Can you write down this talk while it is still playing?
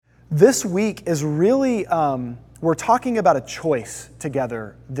This week is really, we're talking about a choice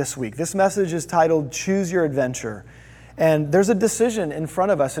together this week. This message is titled, Choose Your Adventure. And there's a decision in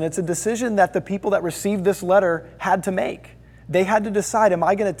front of us, and it's a decision that the people that received this letter had to make. They had to decide, am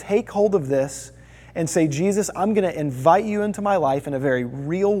I going to take hold of this and say, Jesus, I'm going to invite you into my life in a very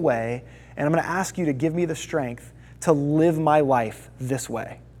real way, and I'm going to ask you to give me the strength to live my life this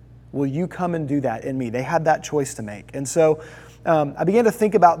way. Will you come and do that in me? They had that choice to make. And so I began to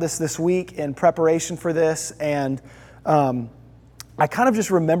think about this week in preparation for this, and I kind of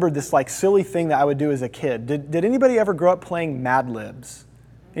just remembered this like silly thing that I would do as a kid. Did anybody ever grow up playing Mad Libs?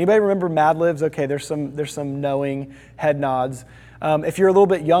 Anybody remember Mad Libs? Okay, there's some knowing head nods. If you're a little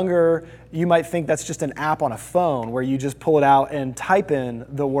bit younger, you might think that's just an app on a phone where you just pull it out and type in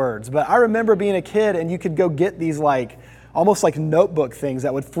the words. But I remember being a kid and you could go get these like almost like notebook things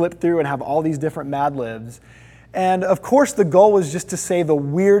that would flip through and have all these different Mad Libs. And of course, the goal was just to say the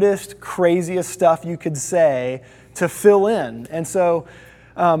weirdest, craziest stuff you could say to fill in. And so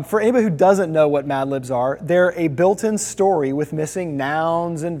for anybody who doesn't know what Mad Libs are, they're a built-in story with missing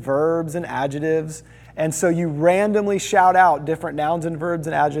nouns and verbs and adjectives. And so you randomly shout out different nouns and verbs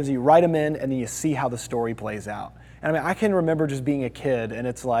and adjectives, you write them in, and then you see how the story plays out. And I mean, I can remember just being a kid, and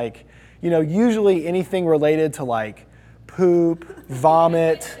it's like, usually anything related to like poop,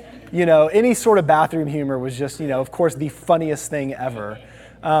 vomit, any sort of bathroom humor was just, of course, the funniest thing ever.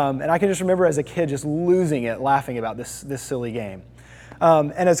 And I can just remember as a kid just losing it, laughing about this silly game.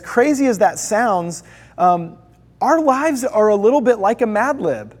 And as crazy as that sounds, our lives are a little bit like a Mad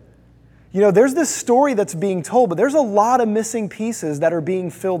Lib. There's this story that's being told, but there's a lot of missing pieces that are being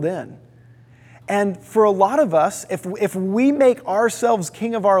filled in. And for a lot of us, if we make ourselves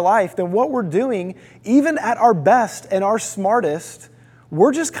king of our life, then what we're doing, even at our best and our smartest,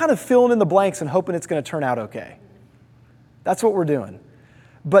 we're just kind of filling in the blanks and hoping it's going to turn out okay. That's what we're doing.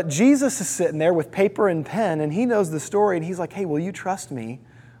 But Jesus is sitting there with paper and pen, and he knows the story, and he's like, hey, will you trust me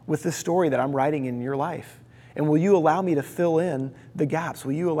with the story that I'm writing in your life? And will you allow me to fill in the gaps?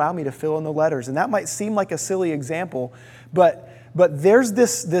 Will you allow me to fill in the letters? And that might seem like a silly example, but there's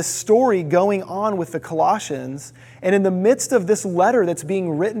this story going on with the Colossians, and in the midst of this letter that's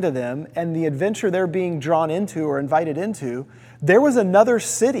being written to them and the adventure they're being drawn into or invited into, there was another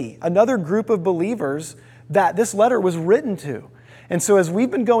city, another group of believers that this letter was written to. And so as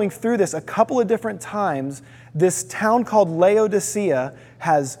we've been going through this a couple of different times, this town called Laodicea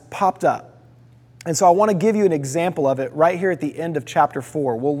has popped up. And so I want to give you an example of it right here at the end of chapter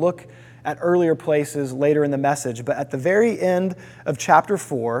 4. We'll look at earlier places later in the message, but at the very end of chapter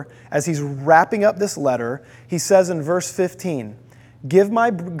 4, as he's wrapping up this letter, he says in verse 15, "Give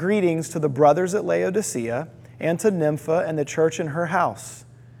my greetings to the brothers at Laodicea and to Nympha and the church in her house."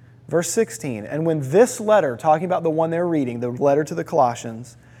 Verse 16, "And when this letter," talking about the one they're reading, the letter to the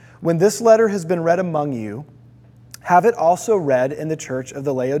Colossians, "when this letter has been read among you, have it also read in the church of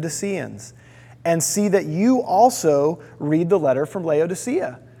the Laodiceans, and see that you also read the letter from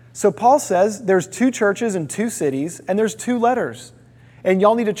Laodicea." So Paul says there's two churches in two cities, and there's two letters. And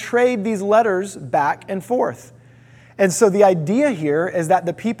y'all need to trade these letters back and forth. And so the idea here is that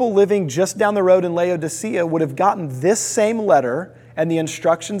the people living just down the road in Laodicea would have gotten this same letter and the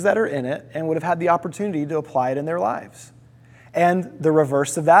instructions that are in it and would have had the opportunity to apply it in their lives. And the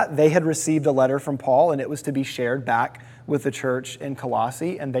reverse of that, they had received a letter from Paul, and it was to be shared back with the church in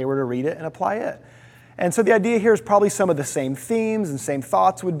Colossae, and they were to read it and apply it. And so the idea here is probably some of the same themes and same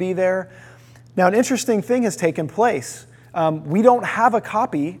thoughts would be there. Now, an interesting thing has taken place. We don't have a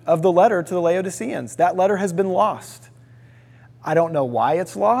copy of the letter to the Laodiceans. That letter has been lost. I don't know why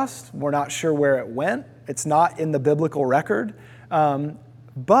it's lost. We're not sure where it went. It's not in the biblical record.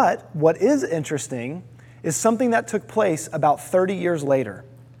 But what is interesting is something that took place about 30 years later.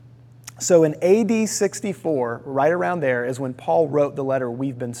 So in AD 64, right around there, is when Paul wrote the letter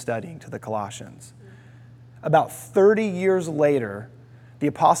we've been studying to the Colossians. About 30 years later, the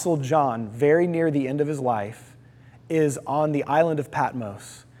Apostle John, very near the end of his life, is on the island of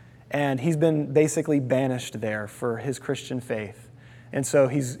Patmos. And he's been basically banished there for his Christian faith. And so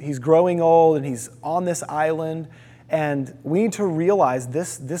he's growing old, and he's on this island. And we need to realize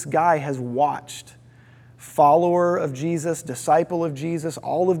this guy has watched follower of Jesus, disciple of Jesus,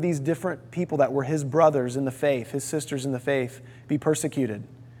 all of these different people that were his brothers in the faith, his sisters in the faith, be persecuted.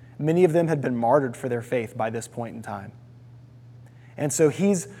 Many of them had been martyred for their faith by this point in time. And so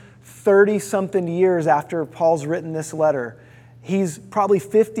he's 30-something years after Paul's written this letter. He's probably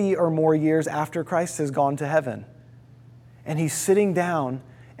 50 or more years after Christ has gone to heaven. And he's sitting down,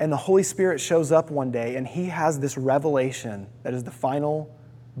 and the Holy Spirit shows up one day, and he has this revelation that is the final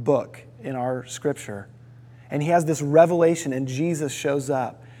book in our scripture. And he has this revelation, and Jesus shows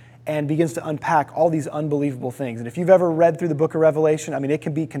up. and begins to unpack all these unbelievable things. And if you've ever read through the book of Revelation, I mean, it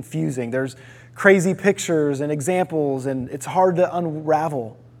can be confusing. There's crazy pictures and examples, and it's hard to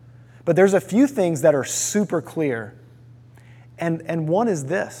unravel. But there's a few things that are super clear. And one is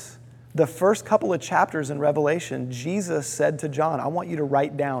this. The first couple of chapters in Revelation, Jesus said to John, I want you to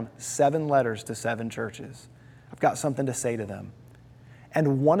write down 7 letters to 7 churches. I've got something to say to them.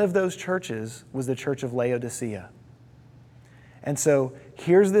 And one of those churches was the church of Laodicea. And so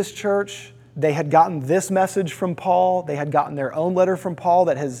here's this church. They had gotten this message from Paul. They had gotten their own letter from Paul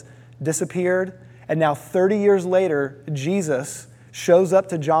that has disappeared. And now 30 years later, Jesus shows up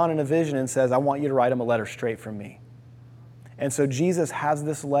to John in a vision and says, I want you to write him a letter straight from me. And so Jesus has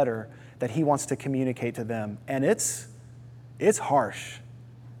this letter that he wants to communicate to them. And it's harsh.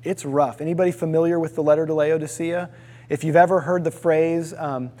 It's rough. Anybody familiar with the letter to Laodicea? If you've ever heard the phrase,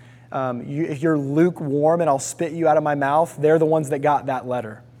 if you're lukewarm and I'll spit you out of my mouth, they're the ones that got that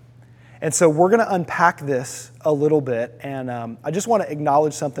letter. And so we're going to unpack this a little bit. And I just want to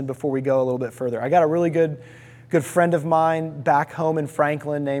acknowledge something before we go a little bit further. I got a really good friend of mine back home in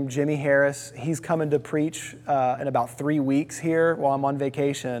Franklin named Jimmy Harris. He's coming to preach in about 3 weeks here while I'm on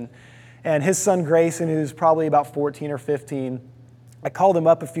vacation. And his son Grayson, who's probably about 14 or 15, I called him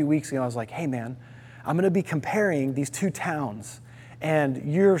up a few weeks ago. I was like, hey man, I'm going to be comparing these 2 towns. And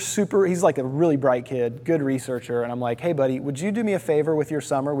he's like a really bright kid, good researcher. And I'm like, hey buddy, would you do me a favor with your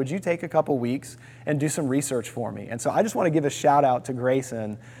summer? Would you take a couple weeks and do some research for me? And so I just want to give a shout out to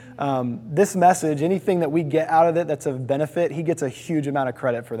Grayson. This message, anything that we get out of it that's of benefit, he gets a huge amount of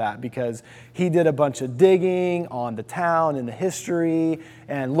credit for that because he did a bunch of digging on the town and the history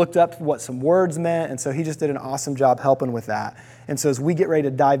and looked up what some words meant. And so he just did an awesome job helping with that. And so as we get ready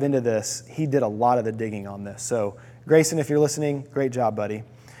to dive into this, he did a lot of the digging on this. So Grayson, if you're listening, great job, buddy.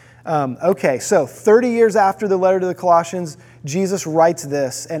 Okay, so 30 years after the letter to the Colossians, Jesus writes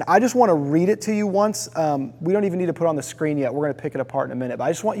this, and I just want to read it to you once. We don't even need to put it on the screen yet. We're going to pick it apart in a minute, but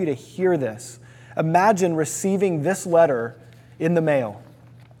I just want you to hear this. Imagine receiving this letter in the mail,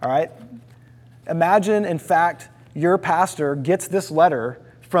 all right? Imagine, in fact, your pastor gets this letter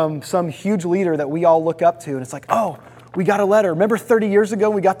from some huge leader that we all look up to, and it's like, oh, we got a letter. Remember 30 years ago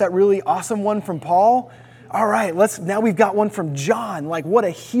we got that really awesome one from Paul? All right, now we've got one from John. Like, what a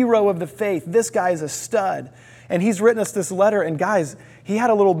hero of the faith. This guy is a stud. And he's written us this letter. And guys, he had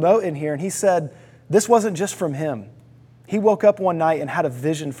a little note in here and he said, this wasn't just from him. He woke up one night and had a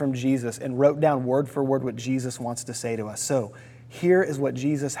vision from Jesus and wrote down word for word what Jesus wants to say to us. So here is what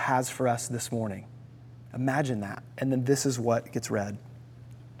Jesus has for us this morning. Imagine that. And then this is what gets read.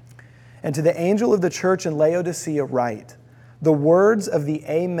 And to the angel of the church in Laodicea write, the words of the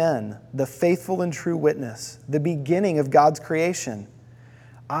Amen, the faithful and true witness, the beginning of God's creation.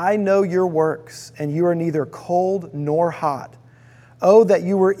 I know your works, and you are neither cold nor hot. Oh, that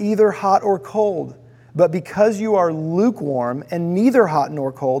you were either hot or cold. But because you are lukewarm and neither hot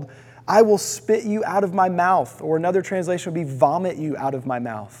nor cold, I will spit you out of my mouth. Or another translation would be vomit you out of my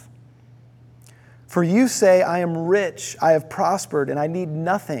mouth. For you say, I am rich, I have prospered, and I need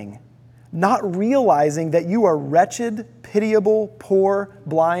nothing, not realizing that you are wretched, pitiable, poor,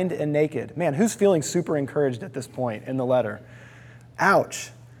 blind, and naked. Man, who's feeling super encouraged at this point in the letter?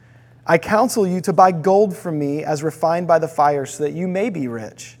 Ouch. I counsel you to buy gold from me as refined by the fire so that you may be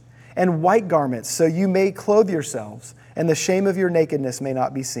rich, and white garments so you may clothe yourselves, and the shame of your nakedness may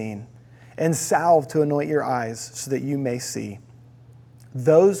not be seen, and salve to anoint your eyes so that you may see.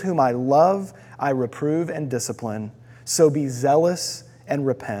 Those whom I love, I reprove and discipline, so be zealous and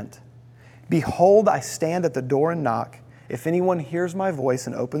repent. Behold, I stand at the door and knock. If anyone hears my voice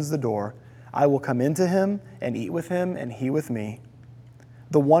and opens the door, I will come into him and eat with him and he with me.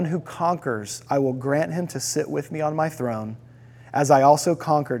 The one who conquers, I will grant him to sit with me on my throne, as I also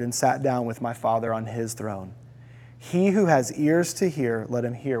conquered and sat down with my Father on his throne. He who has ears to hear, let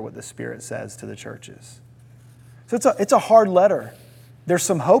him hear what the Spirit says to the churches. So it's a hard letter. There's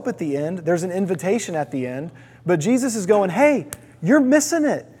some hope at the end. There's an invitation at the end. But Jesus is going, hey, you're missing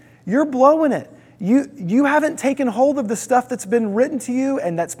it. You're blowing it. You haven't taken hold of the stuff that's been written to you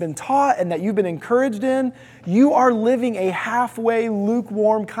and that's been taught and that you've been encouraged in. You are living a halfway,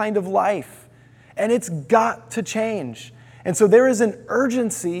 lukewarm kind of life. And it's got to change. And so there is an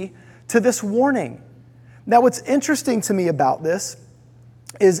urgency to this warning. Now, what's interesting to me about this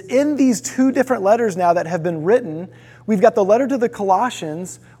is in these 2 different letters now that have been written, we've got the letter to the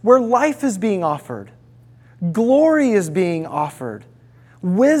Colossians where life is being offered. Glory is being offered.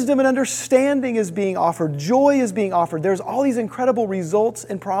 Wisdom and understanding is being offered. Joy is being offered. There's all these incredible results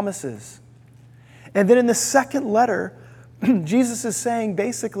and promises. And then in the second letter, Jesus is saying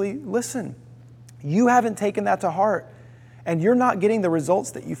basically, listen, you haven't taken that to heart. and you're not getting the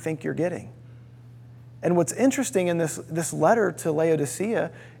results that you think you're getting. And what's interesting in this letter to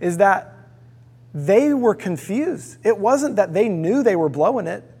Laodicea is that they were confused. It wasn't that they knew they were blowing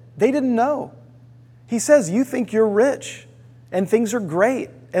it. They didn't know. He says, you think you're rich and things are great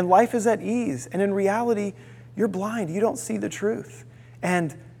and life is at ease. And in reality, you're blind. You don't see the truth.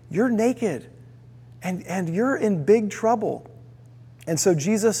 And you're naked and you're in big trouble. And so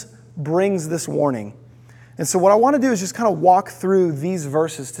Jesus brings this warning. And so what I want to do is just kind of walk through these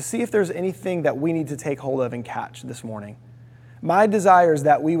verses to see if there's anything that we need to take hold of and catch this morning. My desire is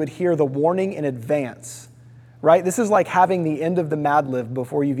that we would hear the warning in advance, right? This is like having the end of the Mad Lib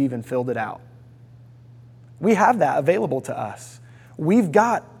before you've even filled it out. We have that available to us. We've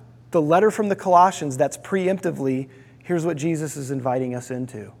got the letter from the Colossians that's preemptively, here's what Jesus is inviting us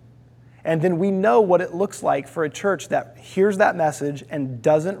into. And then we know what it looks like for a church that hears that message and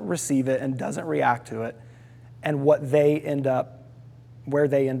doesn't receive it and doesn't react to it, and where they end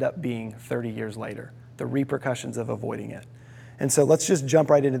up being 30 years later, the repercussions of avoiding it. And so let's just jump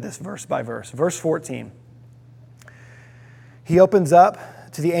right into this verse by verse. Verse 14. He opens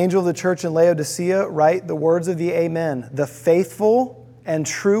up to the angel of the church in Laodicea, write the words of the Amen, the faithful and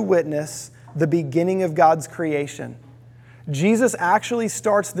true witness, the beginning of God's creation. Jesus actually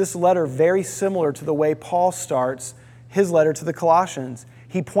starts this letter very similar to the way Paul starts his letter to the Colossians.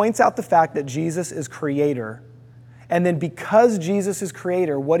 He points out the fact that Jesus is creator. And then because Jesus is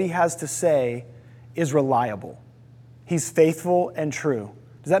creator, what he has to say is reliable. He's faithful and true.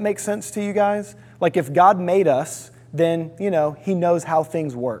 Does that make sense to you guys? Like if God made us, then, he knows how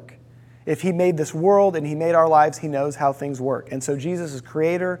things work. If he made this world and he made our lives, he knows how things work. And so Jesus is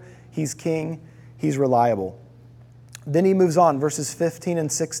creator, he's king, he's reliable. Then he moves on, verses 15 and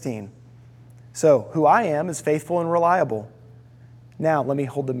 16. So, who I am is faithful and reliable. Now, let me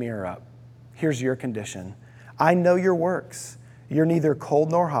hold the mirror up. Here's your condition. I know your works. You're neither cold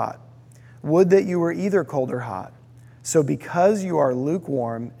nor hot. Would that you were either cold or hot. So because you are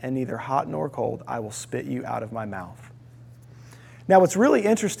lukewarm and neither hot nor cold, I will spit you out of my mouth. Now, what's really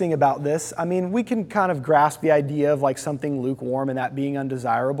interesting about this, we can kind of grasp the idea of like something lukewarm and that being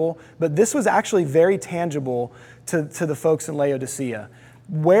undesirable, but this was actually very tangible to the folks in Laodicea.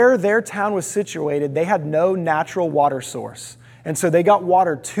 Where their town was situated, they had no natural water source. And so they got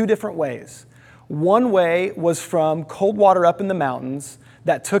water two different ways. One way was from cold water up in the mountains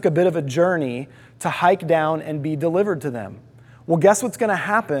that took a bit of a journey to hike down and be delivered to them. Well, guess what's going to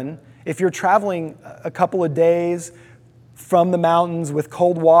happen if you're traveling a couple of days from the mountains with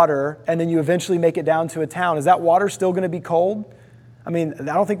cold water and then you eventually make it down to a town? Is that water still going to be cold? I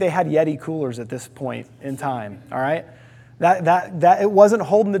don't think they had Yeti coolers at this point in time, all right? That it wasn't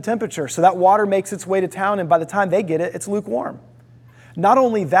holding the temperature. So that water makes its way to town, and by the time they get it, it's lukewarm. Not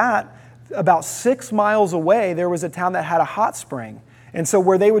only that, about 6 miles away, there was a town that had a hot spring. And so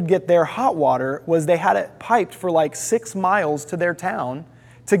where they would get their hot water was they had it piped for like 6 miles to their town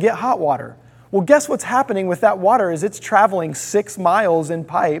to get hot water. Well, guess what's happening with that water is it's traveling 6 miles in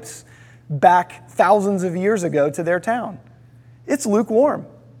pipes back thousands of years ago to their town. It's lukewarm.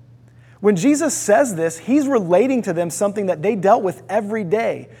 When Jesus says this, he's relating to them something that they dealt with every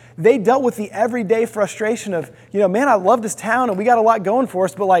day. They dealt with the everyday frustration of, man, I love this town and we got a lot going for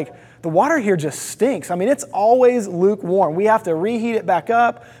us, but like the water here just stinks. It's always lukewarm. We have to reheat it back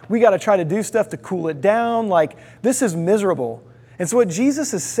up. We got to try to do stuff to cool it down. Like this is miserable. And so what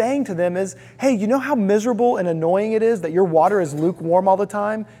Jesus is saying to them is, hey, you know how miserable and annoying it is that your water is lukewarm all the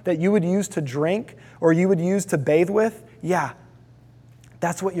time, that you would use to drink or you would use to bathe with? Yeah,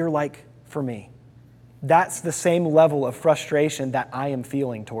 that's what you're like for me. That's the same level of frustration that I am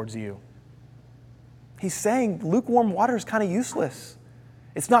feeling towards you. He's saying lukewarm water is kind of useless.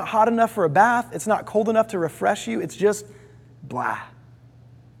 It's not hot enough for a bath. It's not cold enough to refresh you. It's just blah.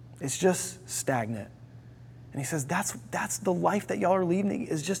 It's just stagnant. And he says, that's the life that y'all are leading.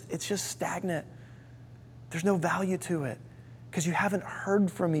 It's just stagnant. There's no value to it because you haven't heard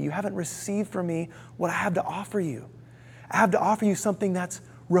from me. You haven't received from me what I have to offer you. I have to offer you something that's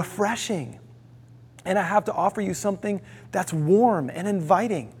refreshing. And I have to offer you something that's warm and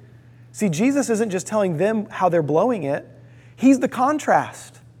inviting. See, Jesus isn't just telling them how they're blowing it. He's the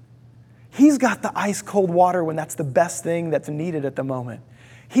contrast. He's got the ice cold water when that's the best thing that's needed at the moment.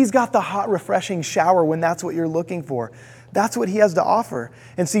 He's got the hot, refreshing shower when that's what you're looking for. That's what he has to offer.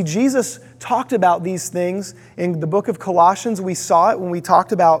 And see, Jesus talked about these things in the book of Colossians. We saw it when we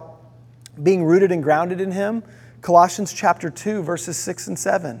talked about being rooted and grounded in him. Colossians chapter 2, verses 6 and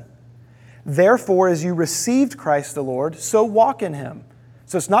 7. Therefore, as you received Christ the Lord, so walk in him.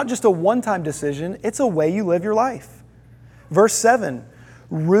 So it's not just a one-time decision, it's a way you live your life. Verse 7,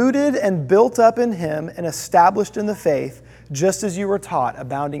 rooted and built up in him and established in the faith, just as you were taught,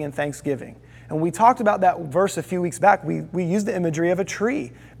 abounding in thanksgiving. And we talked about that verse a few weeks back. We used the imagery of a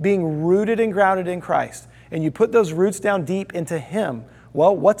tree being rooted and grounded in Christ. And you put those roots down deep into Him.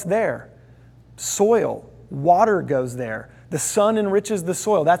 Well, what's there? Soil. Water goes there. The sun enriches the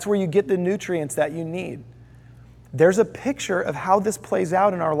soil. That's where you get the nutrients that you need. There's a picture of how this plays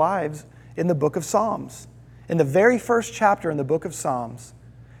out in our lives in the book of Psalms. In the very first chapter in the book of Psalms,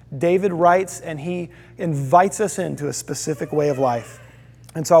 David writes and he invites us into a specific way of life.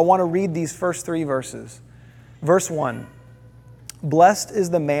 And so I want to read these first 3 verses. Verse 1, blessed is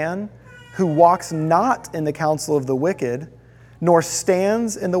the man who walks not in the counsel of the wicked, nor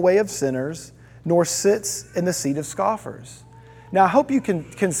stands in the way of sinners, nor sits in the seat of scoffers. Now I hope you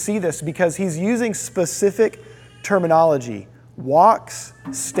can see this because he's using specific terminology. Walks,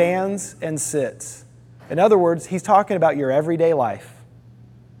 stands, and sits. In other words, he's talking about your everyday life.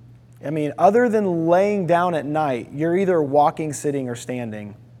 I mean, other than laying down at night, you're either walking, sitting, or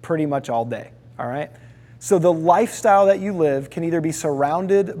standing pretty much all day, all right? So the lifestyle that you live can either be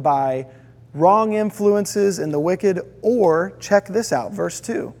surrounded by wrong influences and the wicked, or check this out, verse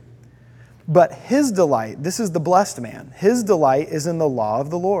 2. But his delight, this is the blessed man, his delight is in the law of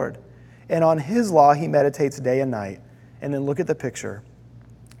the Lord. And on his law he meditates day and night. And then look at the picture.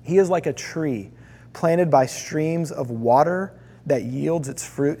 He is like a tree planted by streams of water that yields its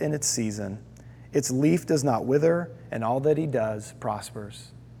fruit in its season. Its leaf does not wither, and all that he does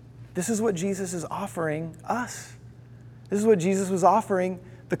prospers. This is what Jesus is offering us. This is what Jesus was offering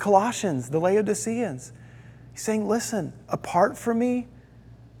the Colossians, the Laodiceans. He's saying, listen, apart from me,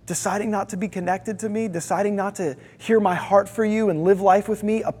 deciding not to be connected to me, deciding not to hear my heart for you and live life with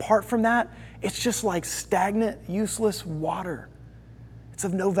me, apart from that, it's just like stagnant, useless water. It's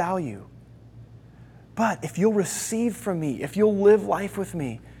of no value. But if you'll receive from me, if you'll live life with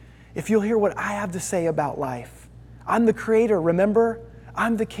me, if you'll hear what I have to say about life, I'm the creator, remember?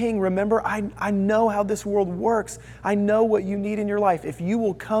 I'm the king, remember? I know how this world works. I know what you need in your life. If you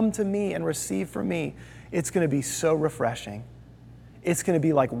will come to me and receive from me, it's going to be so refreshing. It's going to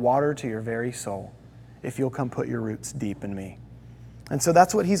be like water to your very soul if you'll come put your roots deep in me. And so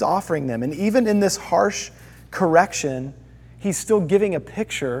that's what he's offering them. And even in this harsh correction, he's still giving a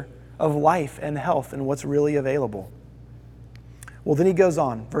picture of life and health and what's really available. Well, then he goes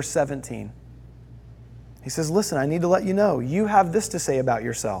on, verse 17. He says, listen, I need to let you know, you have this to say about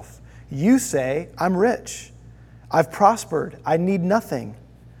yourself. You say, I'm rich. I've prospered. I need nothing.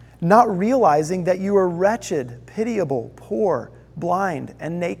 Not realizing that you are wretched, pitiable, poor, blind,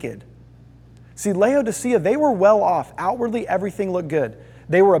 and naked. See, Laodicea, they were well off. Outwardly, everything looked good.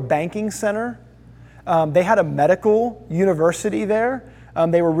 They were a banking center. They had a medical university there.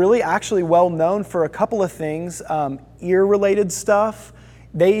 They were really actually well known for a couple of things, ear-related stuff.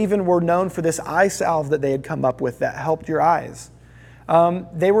 They even were known for this eye salve that they had come up with that helped your eyes.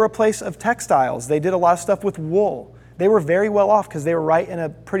 They were a place of textiles. They did a lot of stuff with wool. They were very well off because they were right in a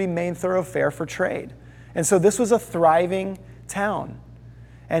pretty main thoroughfare for trade. And so this was a thriving town.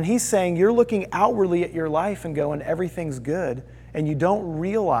 And he's saying you're looking outwardly at your life and going, everything's good. And you don't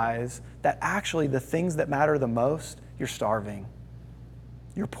realize that actually the things that matter the most, you're starving.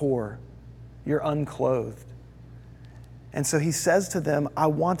 You're poor. You're unclothed. And so he says to them, I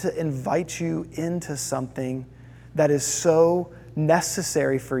want to invite you into something that is so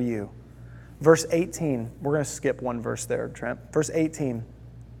necessary for you. Verse 18, we're going to skip one verse there, Trent. Verse 18.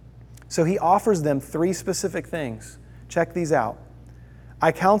 So he offers them 3 specific things. Check these out.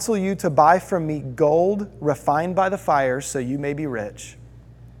 I counsel you to buy from me gold refined by the fire so you may be rich,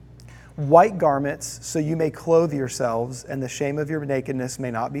 white garments so you may clothe yourselves and the shame of your nakedness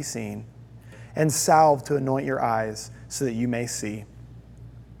may not be seen, and salve to anoint your eyes so that you may see.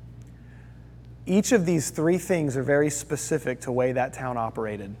 Each of these 3 things are very specific to the way that town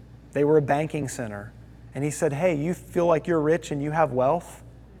operated. They were a banking center. And he said, hey, you feel like you're rich and you have wealth?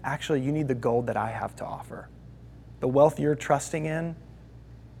 Actually, you need the gold that I have to offer. The wealth you're trusting in,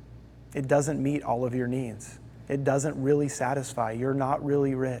 it doesn't meet all of your needs. It doesn't really satisfy. You're not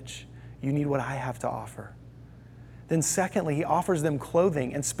really rich. You need what I have to offer. Then secondly, he offers them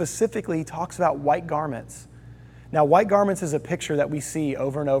clothing, and specifically he talks about white garments. Now, white garments is a picture that we see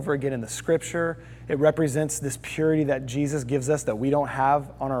over and over again in the scripture. It represents this purity that Jesus gives us that we don't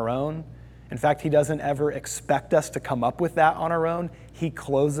have on our own. In fact, he doesn't ever expect us to come up with that on our own. He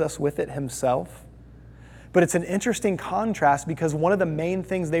clothes us with it himself. But it's an interesting contrast because one of the main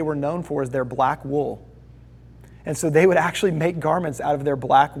things they were known for is their black wool. And so they would actually make garments out of their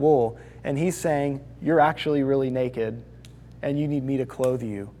black wool. And he's saying, you're actually really naked and you need me to clothe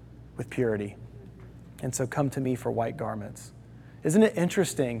you with purity. And so come to me for white garments. Isn't it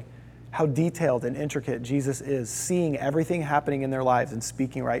interesting how detailed and intricate Jesus is, seeing everything happening in their lives and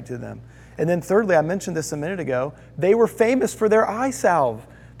speaking right to them. And then thirdly, I mentioned this a minute ago, they were famous for their eye salve.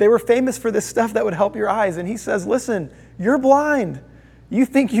 They were famous for this stuff that would help your eyes. And he says, listen, you're blind. You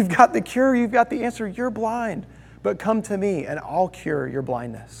think you've got the cure, you've got the answer, you're blind. But come to me and I'll cure your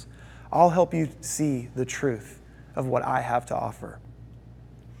blindness. I'll help you see the truth of what I have to offer.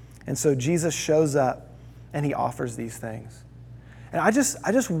 And so Jesus shows up and he offers these things. And I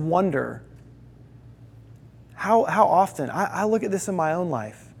just wonder how often, I look at this in my own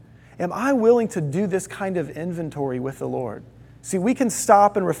life. Am I willing to do this kind of inventory with the Lord? See, we can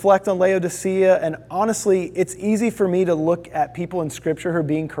stop and reflect on Laodicea, and honestly, it's easy for me to look at people in Scripture who are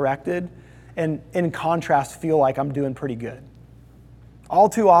being corrected and in contrast feel like I'm doing pretty good. All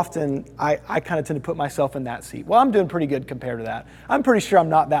too often, I kind of tend to put myself in that seat. Well, I'm doing pretty good compared to that. I'm pretty sure I'm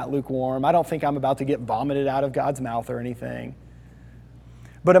not that lukewarm. I don't think I'm about to get vomited out of God's mouth or anything.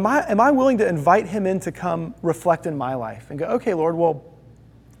 But am I willing to invite him in to come reflect in my life and go, okay, Lord, well,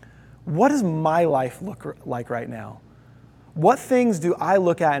 what does my life look like right now? What things do I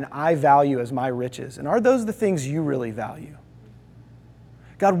look at and I value as my riches? And are those the things you really value?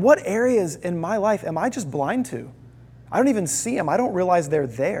 God, what areas in my life am I just blind to? I don't even see them. I don't realize they're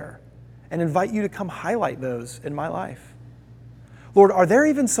there. And invite you to come highlight those in my life. Lord, are there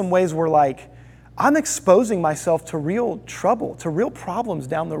even some ways where I'm exposing myself to real trouble, to real problems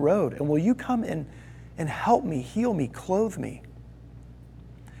down the road? And will you come and help me, heal me, clothe me?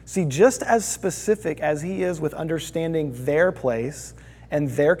 See, just as specific as he is with understanding their place and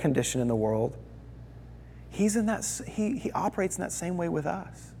their condition in the world, he operates in that same way with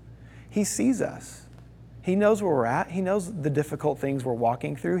us. He sees us. He knows where we're at. He knows the difficult things we're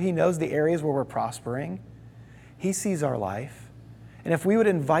walking through. He knows the areas where we're prospering. He sees our life. And if we would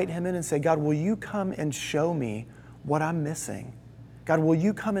invite him in and say, God, will you come and show me what I'm missing? God, will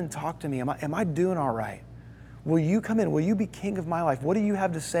you come and talk to me? Am I doing all right? Will you come in? Will you be king of my life? What do you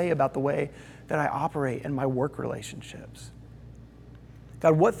have to say about the way that I operate in my work relationships?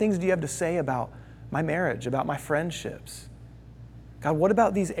 God, what things do you have to say about my marriage, about my friendships? God, what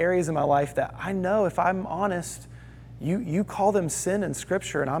about these areas in my life that I know, if I'm honest, you call them sin in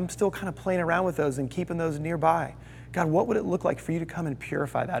Scripture, and I'm still kind of playing around with those and keeping those nearby. God, what would it look like for you to come and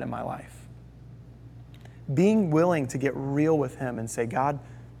purify that in my life? Being willing to get real with him and say, God,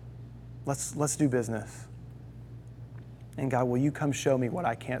 let's do business. And God, will you come show me what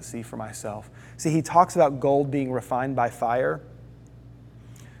I can't see for myself? See, he talks about gold being refined by fire.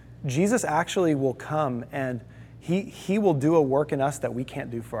 Jesus actually will come and he will do a work in us that we can't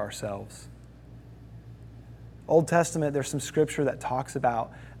do for ourselves. Old Testament, there's some scripture that talks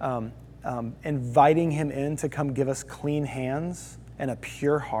about inviting him in to come give us clean hands and a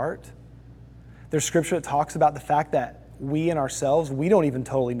pure heart. There's scripture that talks about the fact that we in ourselves, we don't even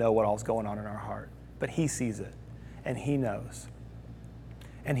totally know what all's going on in our heart, but he sees it. And he knows.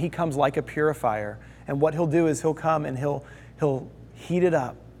 And he comes like a purifier. And what he'll do is he'll come and he'll heat it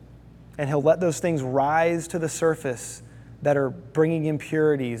up. And he'll let those things rise to the surface that are bringing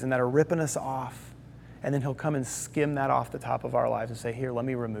impurities and that are ripping us off. And then he'll come and skim that off the top of our lives and say, here, let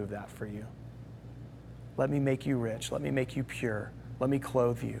me remove that for you. Let me make you rich. Let me make you pure. Let me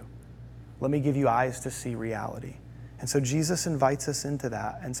clothe you. Let me give you eyes to see reality. And so Jesus invites us into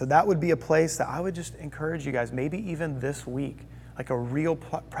that. And so that would be a place that I would just encourage you guys, maybe even this week, like a real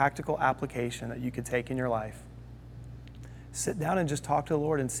practical application that you could take in your life. Sit down and just talk to the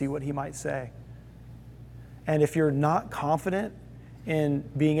Lord and see what he might say. And if you're not confident in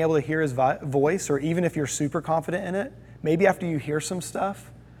being able to hear his voice, or even if you're super confident in it, maybe after you hear some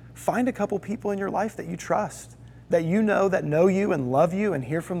stuff, find a couple people in your life that you trust, that know you and love you and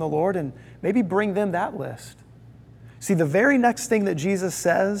hear from the Lord, and maybe bring them that list. See, the very next thing that Jesus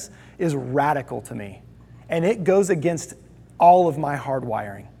says is radical to me, and it goes against all of my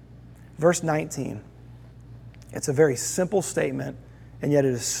hardwiring. Verse 19. It's a very simple statement, and yet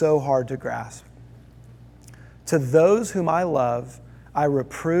it is so hard to grasp. To those whom I love, I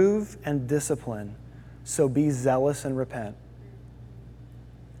reprove and discipline, so be zealous and repent.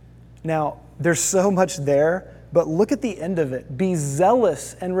 Now, there's so much there, but look at the end of it. Be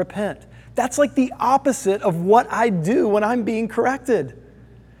zealous and repent. That's like the opposite of what I do when I'm being corrected.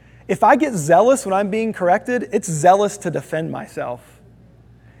 If I get zealous when I'm being corrected, it's zealous to defend myself.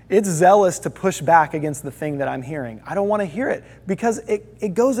 It's zealous to push back against the thing that I'm hearing. I don't want to hear it because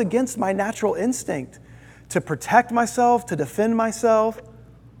it goes against my natural instinct to protect myself, to defend myself.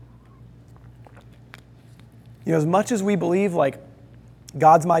 You know, as much as we believe like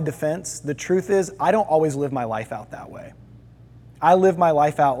God's my defense, the truth is I don't always live my life out that way. I live my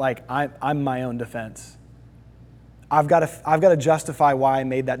life out like I'm my own defense. I've got to justify why I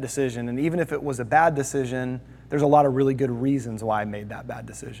made that decision. And even if it was a bad decision, there's a lot of really good reasons why I made that bad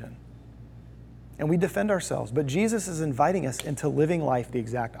decision. And we defend ourselves. But Jesus is inviting us into living life the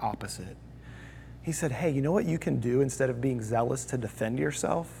exact opposite. He said, hey, you know what you can do instead of being zealous to defend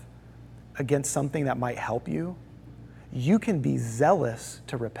yourself against something that might help you? You can be zealous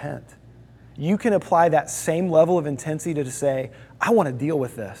to repent. You can apply that same level of intensity to say, I want to deal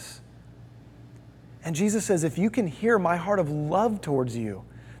with this. And Jesus says, if you can hear my heart of love towards you,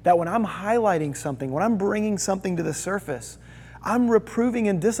 that when I'm highlighting something, when I'm bringing something to the surface, I'm reproving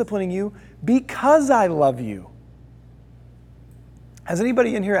and disciplining you because I love you. Has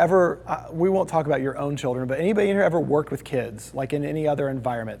anybody in here ever, we won't talk about your own children, but anybody in here ever worked with kids, like in any other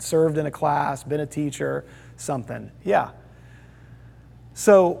environment, served in a class, been a teacher, something? Yeah.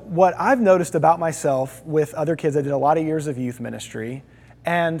 So what I've noticed about myself with other kids, I did a lot of years of youth ministry,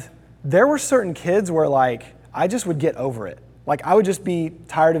 and there were certain kids where like, I just would get over it. Like I would just be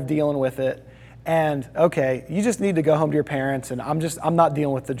tired of dealing with it. And okay, you just need to go home to your parents and I'm not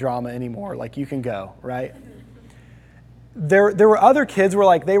dealing with the drama anymore. Like you can go, right? There were other kids where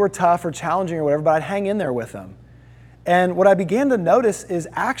like they were tough or challenging or whatever, but I'd hang in there with them. And what I began to notice is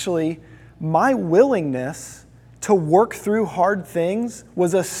actually my willingness to work through hard things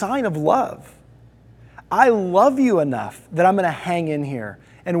was a sign of love. I love you enough that I'm going to hang in here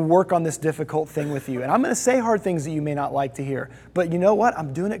and work on this difficult thing with you. And I'm going to say hard things that you may not like to hear. But you know what?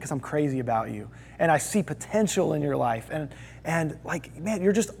 I'm doing it because I'm crazy about you. And I see potential in your life. And like, man,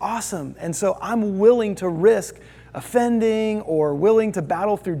 you're just awesome. And so I'm willing to risk offending or willing to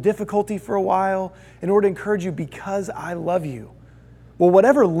battle through difficulty for a while in order to encourage you because I love you. Well,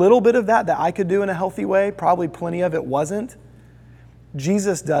 whatever little bit of that I could do in a healthy way, probably plenty of it wasn't,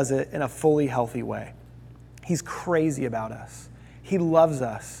 Jesus does it in a fully healthy way. He's crazy about us. He loves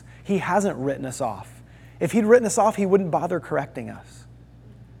us. He hasn't written us off. If he'd written us off, he wouldn't bother correcting us.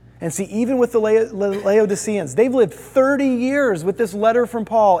 And see, even with the Laodiceans, they've lived 30 years with this letter from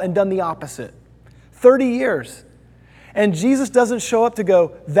Paul and done the opposite. 30 years. And Jesus doesn't show up to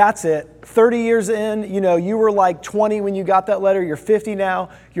go, that's it. 30 years in, you were like 20 when you got that letter. You're 50 now.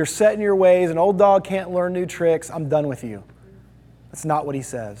 You're set in your ways. An old dog can't learn new tricks. I'm done with you. That's not what he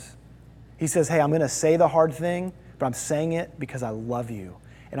says. He says, hey, I'm going to say the hard thing, but I'm saying it because I love you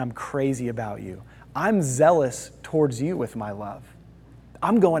and I'm crazy about you. I'm zealous towards you with my love.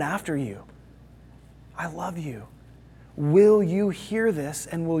 I'm going after you. I love you. Will you hear this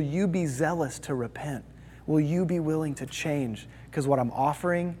and will you be zealous to repent? Will you be willing to change? Because what I'm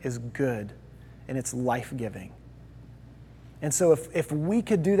offering is good and it's life-giving. And so if we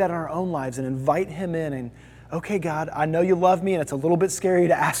could do that in our own lives and invite him in and, okay, God, I know you love me and it's a little bit scary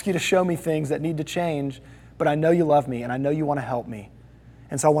to ask you to show me things that need to change, but I know you love me and I know you want to help me.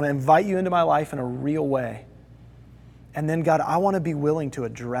 And so I want to invite you into my life in a real way. And then, God, I want to be willing to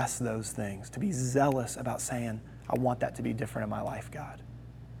address those things, to be zealous about saying, I want that to be different in my life, God.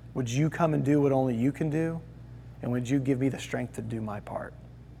 Would you come and do what only you can do? And would you give me the strength to do my part?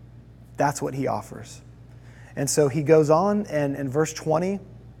 That's what he offers. And so he goes on, and in verse 20,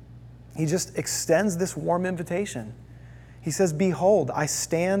 he just extends this warm invitation. He says, behold, I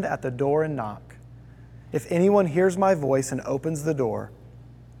stand at the door and knock. If anyone hears my voice and opens the door,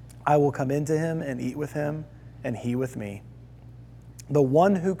 I will come into him and eat with him, and he with me. The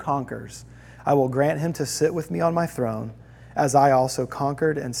one who conquers, I will grant him to sit with me on my throne, as I also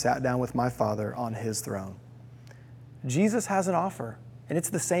conquered and sat down with my Father on his throne. Jesus has an offer, and it's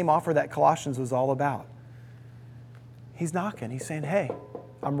the same offer that Colossians was all about. He's knocking. He's saying, hey,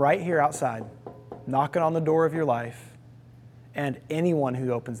 I'm right here outside, knocking on the door of your life, and anyone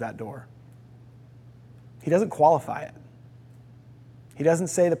who opens that door. He doesn't qualify it. He doesn't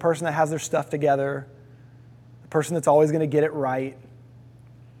say the person that has their stuff together, the person that's always going to get it right.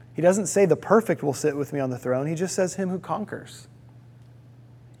 He doesn't say the perfect will sit with me on the throne. He just says him who conquers.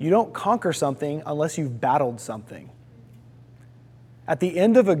 You don't conquer something unless you've battled something. At the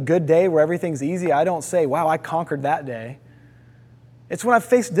end of a good day where everything's easy, I don't say, wow, I conquered that day. It's when I've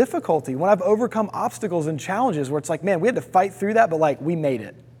faced difficulty, when I've overcome obstacles and challenges where it's like, man, we had to fight through that, but like we made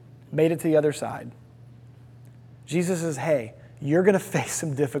it to the other side. Jesus says, hey, you're going to face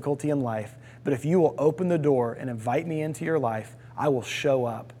some difficulty in life, but if you will open the door and invite me into your life, I will show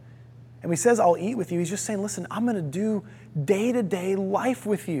up. And when he says, I'll eat with you, he's just saying, listen, I'm going to do day-to-day life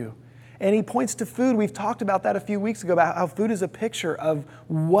with you. And he points to food. We've talked about that a few weeks ago, about how food is a picture of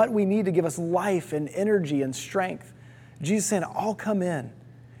what we need to give us life and energy and strength. Jesus is saying, I'll come in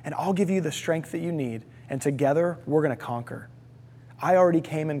and I'll give you the strength that you need. And together, we're going to conquer. I already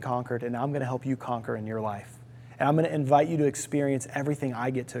came and conquered, and I'm going to help you conquer in your life. And I'm going to invite you to experience everything I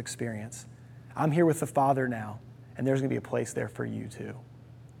get to experience. I'm here with the Father now. and there's going to be a place there for you too.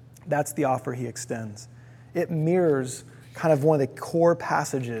 That's the offer he extends. It mirrors kind of one of the core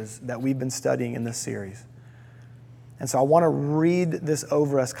passages that we've been studying in this series. And so I want to read this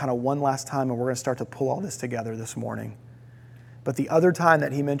over us kind of one last time, and we're going to start to pull all this together this morning. But the other time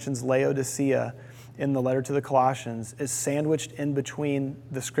that he mentions Laodicea in the letter to the Colossians is sandwiched in between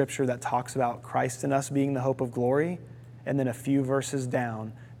the scripture that talks about Christ in us being the hope of glory, and then a few verses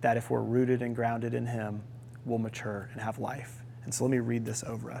down that if we're rooted and grounded in him, we'll mature and have life. And so let me read this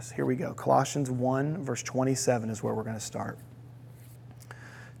over us. Here we go. Colossians 1, verse 27 is where we're going to start.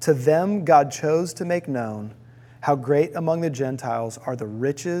 To them God chose to make known how great among the Gentiles are the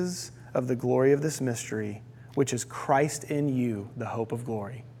riches of the glory of this mystery, which is Christ in you, the hope of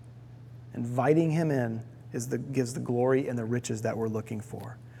glory. Inviting him in gives the glory and the riches that we're looking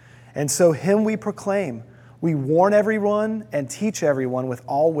for. And so him we proclaim. We warn everyone and teach everyone with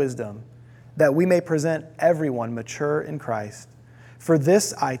all wisdom, that we may present everyone mature in Christ. For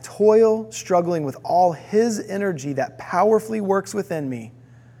this I toil, struggling with all his energy that powerfully works within me.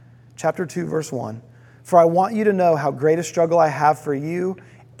 Chapter 2, verse 1. For I want you to know how great a struggle I have for you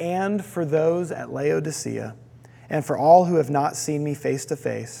and for those at Laodicea, and for all who have not seen me face to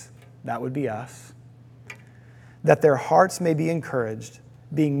face, that would be us, that their hearts may be encouraged,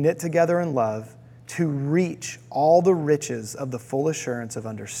 being knit together in love, to reach all the riches of the full assurance of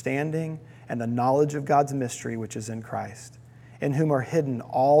understanding and the knowledge of God's mystery which is in Christ, in whom are hidden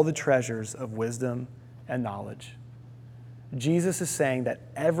all the treasures of wisdom and knowledge. Jesus is saying that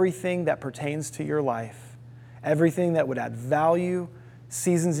everything that pertains to your life, everything that would add value,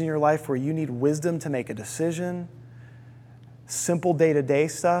 seasons in your life where you need wisdom to make a decision, simple day-to-day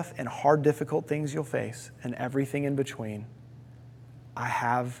stuff, and hard, difficult things you'll face, and everything in between, I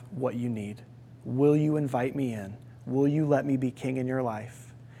have what you need. Will you invite me in? Will you let me be king in your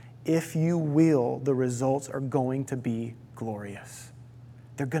life? If you will, the results are going to be glorious.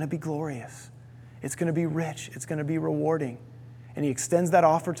 They're going to be glorious. It's going to be rich. It's going to be rewarding. And he extends that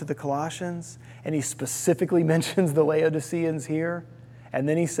offer to the Colossians, and he specifically mentions the Laodiceans here. And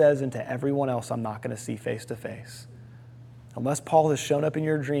then he says, and to everyone else I'm not going to see face to face. Unless Paul has shown up in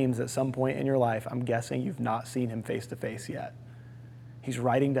your dreams at some point in your life, I'm guessing you've not seen him face to face yet. He's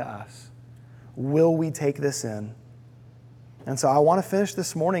writing to us. Will we take this in? And so I want to finish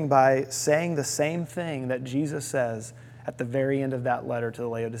this morning by saying the same thing that Jesus says at the very end of that letter to the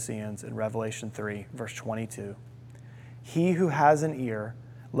Laodiceans in Revelation 3, verse 22. He who has an ear,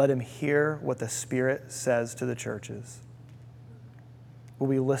 let him hear what the Spirit says to the churches. Will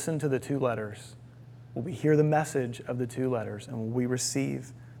we listen to the two letters? Will we hear the message of the two letters? And will we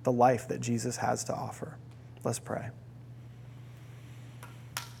receive the life that Jesus has to offer? Let's pray.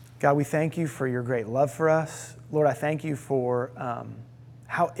 God, we thank you for your great love for us. Lord, I thank you for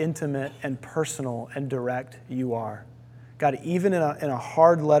how intimate and personal and direct you are. God, even in a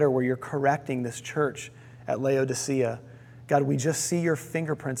hard letter where you're correcting this church at Laodicea, God, we just see your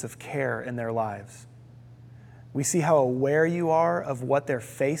fingerprints of care in their lives. We see how aware you are of what they're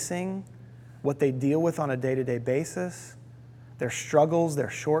facing, what they deal with on a day-to-day basis, their struggles, their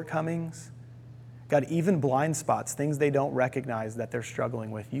shortcomings. God, even blind spots, things they don't recognize that they're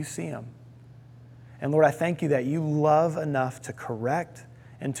struggling with, you see them. And Lord, I thank you that you love enough to correct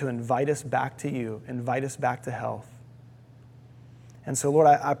and to invite us back to you, invite us back to health. And so, Lord,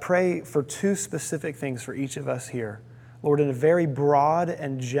 I pray for two specific things for each of us here. Lord, in a very broad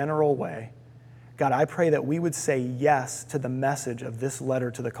and general way, God, I pray that we would say yes to the message of this letter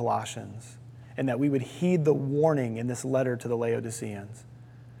to the Colossians, and that we would heed the warning in this letter to the Laodiceans.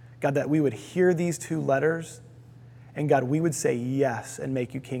 God, that we would hear these two letters, and God, we would say yes and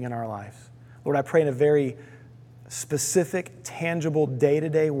make you king in our lives. Lord, I pray in a very specific, tangible,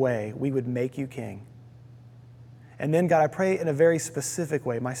 day-to-day way, we would make you king. And then, God, I pray in a very specific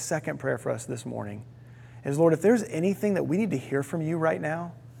way, my second prayer for us this morning is, Lord, if there's anything that we need to hear from you right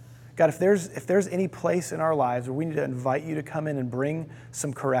now, God, if there's any place in our lives where we need to invite you to come in and bring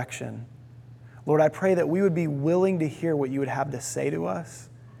some correction, Lord, I pray that we would be willing to hear what you would have to say to us.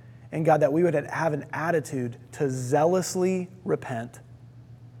 And God, that we would have an attitude to zealously repent.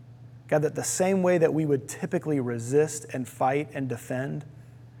 God, that the same way that we would typically resist and fight and defend,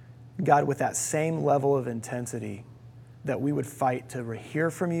 God, with that same level of intensity, that we would fight to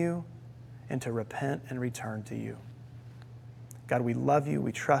hear from you and to repent and return to you. God, we love you.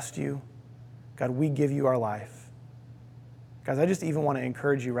 We trust you. God, we give you our life. Guys, I just even want to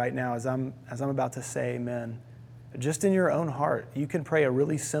encourage you right now as I'm about to say amen. Just in your own heart, you can pray a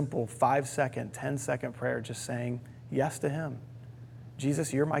really simple 5-second, 10-second prayer just saying yes to him.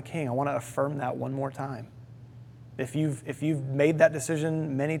 Jesus, you're my king. I want to affirm that one more time. If you've made that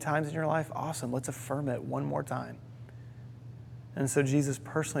decision many times in your life, awesome. Let's affirm it one more time. And so, Jesus,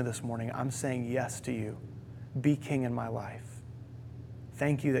 personally this morning, I'm saying yes to you. Be king in my life.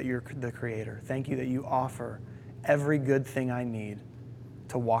 Thank you that you're the creator. Thank you that you offer every good thing I need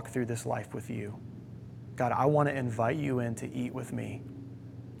to walk through this life with you. God, I want to invite you in to eat with me.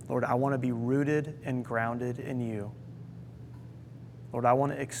 Lord, I want to be rooted and grounded in you. Lord, I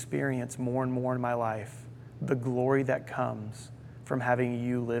want to experience more and more in my life the glory that comes from having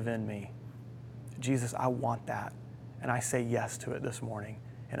you live in me. Jesus, I want that. And I say yes to it this morning,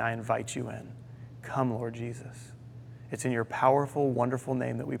 and I invite you in. Come, Lord Jesus. It's in your powerful, wonderful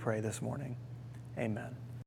name that we pray this morning. Amen.